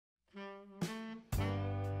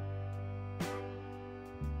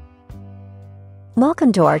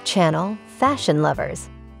Welcome to our channel, Fashion Lovers.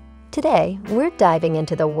 Today, we're diving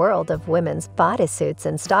into the world of women's bodysuits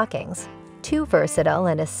and stockings, two versatile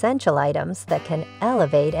and essential items that can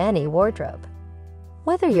elevate any wardrobe.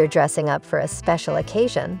 Whether you're dressing up for a special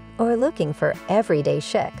occasion or looking for everyday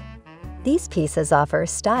chic, these pieces offer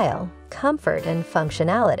style, comfort, and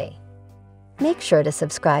functionality. Make sure to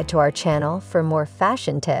subscribe to our channel for more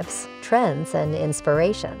fashion tips, trends, and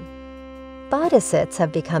inspiration. Bodysuits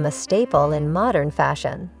have become a staple in modern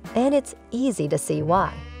fashion, and it's easy to see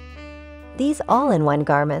why. These all-in-one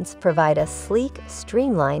garments provide a sleek,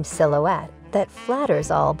 streamlined silhouette that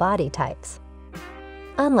flatters all body types.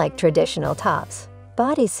 Unlike traditional tops,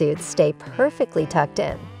 bodysuits stay perfectly tucked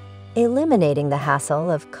in, eliminating the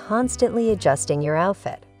hassle of constantly adjusting your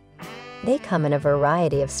outfit. They come in a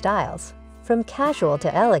variety of styles, from casual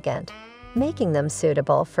to elegant, making them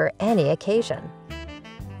suitable for any occasion.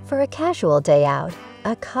 For a casual day out,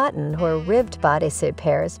 a cotton or ribbed bodysuit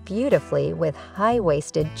pairs beautifully with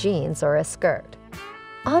high-waisted jeans or a skirt.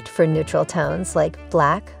 Opt for neutral tones like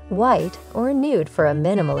black, white, or nude for a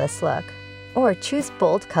minimalist look, or choose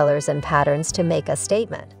bold colors and patterns to make a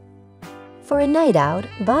statement. For a night out,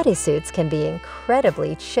 bodysuits can be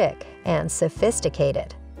incredibly chic and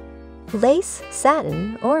sophisticated. Lace,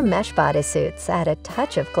 satin, or mesh bodysuits add a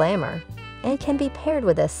touch of glamour and can be paired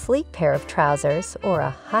with a sleek pair of trousers or a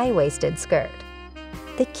high-waisted skirt.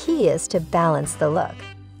 The key is to balance the look.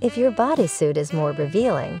 If your bodysuit is more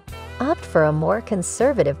revealing, opt for a more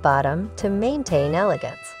conservative bottom to maintain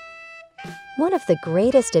elegance. One of the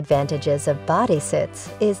greatest advantages of bodysuits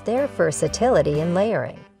is their versatility in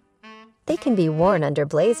layering. They can be worn under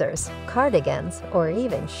blazers, cardigans, or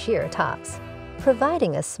even sheer tops,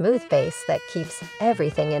 providing a smooth base that keeps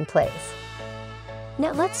everything in place.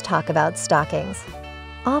 Now let's talk about stockings.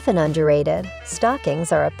 Often underrated,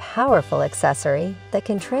 stockings are a powerful accessory that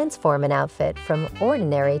can transform an outfit from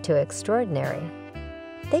ordinary to extraordinary.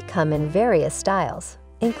 They come in various styles,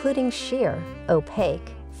 including sheer,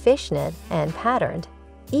 opaque, fishnet, and patterned,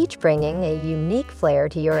 each bringing a unique flair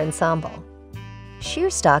to your ensemble. Sheer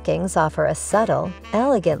stockings offer a subtle,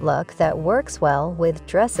 elegant look that works well with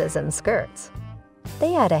dresses and skirts.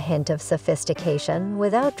 They add a hint of sophistication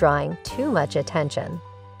without drawing too much attention,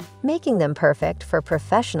 making them perfect for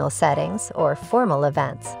professional settings or formal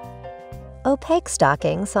events. Opaque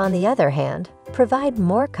stockings, on the other hand, provide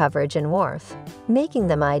more coverage and warmth, making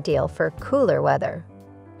them ideal for cooler weather.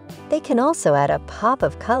 They can also add a pop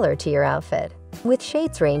of color to your outfit, with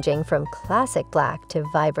shades ranging from classic black to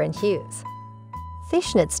vibrant hues.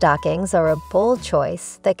 Fishnet stockings are a bold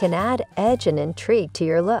choice that can add edge and intrigue to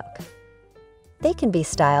your look. They can be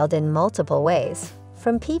styled in multiple ways,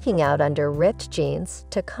 from peeping out under ripped jeans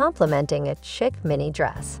to complementing a chic mini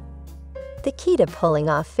dress. The key to pulling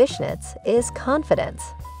off fishnets is confidence.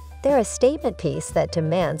 They're a statement piece that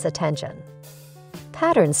demands attention.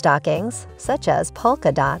 Pattern stockings, such as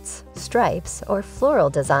polka dots, stripes, or floral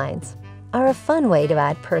designs, are a fun way to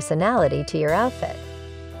add personality to your outfit.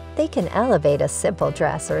 They can elevate a simple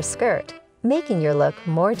dress or skirt, making your look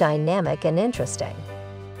more dynamic and interesting.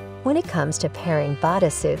 When it comes to pairing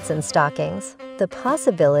bodysuits and stockings, the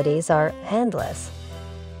possibilities are endless.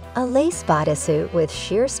 A lace bodysuit with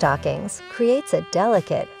sheer stockings creates a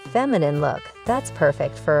delicate, feminine look that's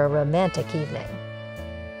perfect for a romantic evening.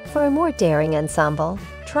 For a more daring ensemble,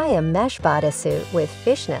 try a mesh bodysuit with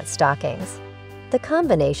fishnet stockings. The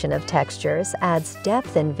combination of textures adds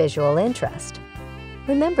depth and visual interest.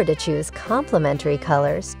 Remember to choose complementary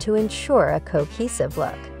colors to ensure a cohesive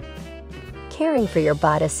look. Caring for your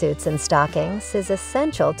bodysuits and stockings is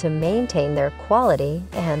essential to maintain their quality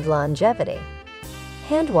and longevity.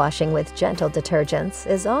 Hand washing with gentle detergents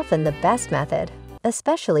is often the best method,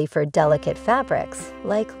 especially for delicate fabrics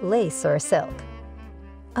like lace or silk.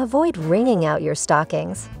 Avoid wringing out your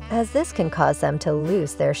stockings, as this can cause them to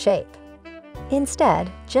lose their shape.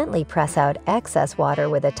 Instead, gently press out excess water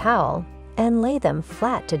with a towel and lay them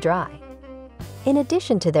flat to dry. In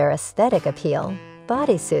addition to their aesthetic appeal,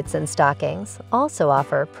 bodysuits and stockings also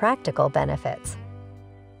offer practical benefits.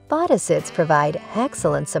 Bodysuits provide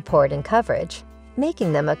excellent support and coverage,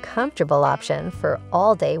 making them a comfortable option for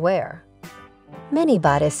all-day wear. Many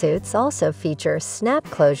bodysuits also feature snap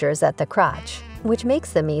closures at the crotch, which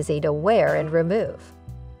makes them easy to wear and remove.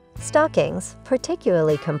 Stockings,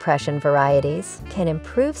 particularly compression varieties, can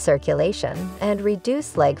improve circulation and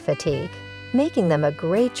reduce leg fatigue, making them a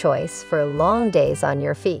great choice for long days on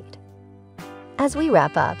your feet. As we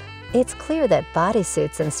wrap up, it's clear that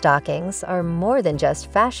bodysuits and stockings are more than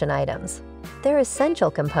just fashion items. They're essential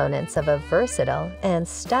components of a versatile and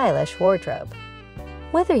stylish wardrobe.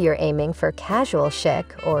 Whether you're aiming for casual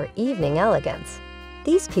chic or evening elegance,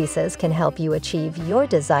 These pieces can help you achieve your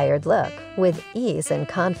desired look with ease and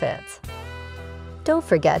confidence. Don't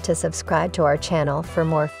forget to subscribe to our channel for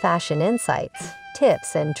more fashion insights,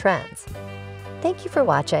 tips, and trends. Thank you for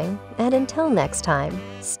watching, and until next time,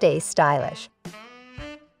 stay stylish.